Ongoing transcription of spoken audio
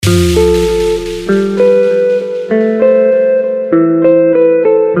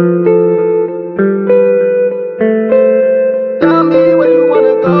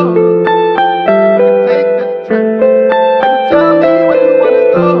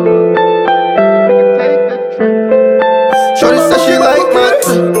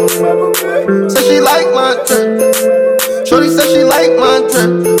like my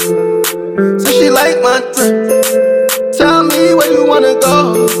drip. Said she like my drip. Tell me where you wanna go.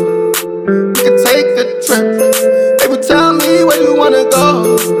 We can take a trip. Baby, tell me where you wanna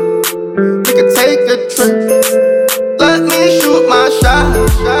go. We can take a trip. Let me shoot my shot.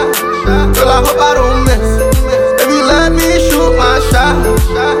 Girl, I hope I don't miss. Baby, let me shoot my shot.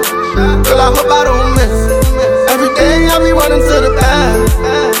 Girl, I hope I don't miss. Every day I be running to the bag.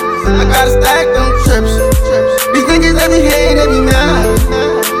 I gotta stack them chips. These niggas that be hating, they be mad.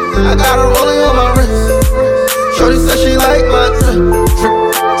 I got a rolling on my wrist. Shorty said she like my drip.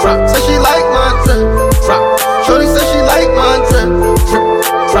 Drop. Said she like my drip. Drop. Shorty said she like my drip.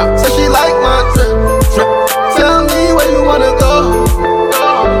 Drop. Said she like my drip. Tell me where you wanna go.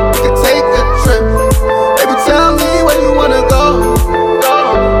 We can take a trip. Baby, tell me where you wanna go.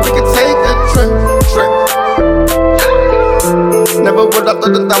 We can take a trip. Never would I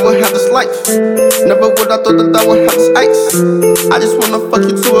thought that I would have this life. Never would I thought that I would have this ice. I just wanna fuck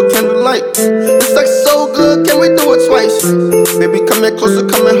you to a candlelight. This sex so good, can we do it twice? Baby, come here closer,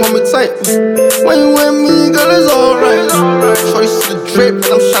 come and hold me tight. When you with me, girl, it's alright. Shorty see the drip,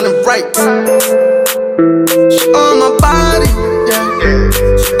 and I'm shining bright. She on my body, yeah.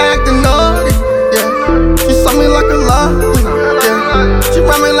 She acting naughty, yeah. She saw me like a lolly, yeah. She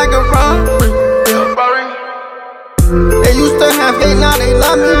ride me like a robbery, yeah. They used to have hate, now they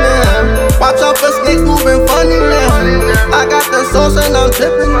love me now. Watch out for snakes moving funny now. I got the sauce and I'm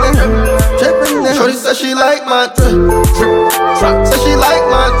dripping now. Shorty said she like my drip. Drop. Said she like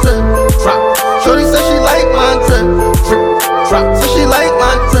my drip. Drop. Shorty said she like my drip. Drop. Said she like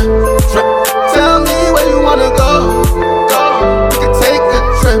my drip. Tell me where you wanna go. We can take a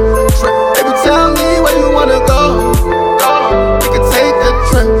trip. Baby, tell me where you wanna go. We can take a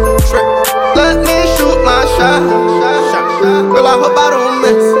trip. Let me shoot my shot. Girl, I hope I don't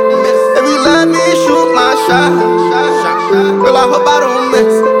miss. Baby, let me shoot my shot. Girl, I hope I don't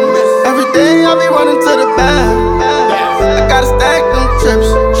miss. Every day I be running to the bag. I gotta stack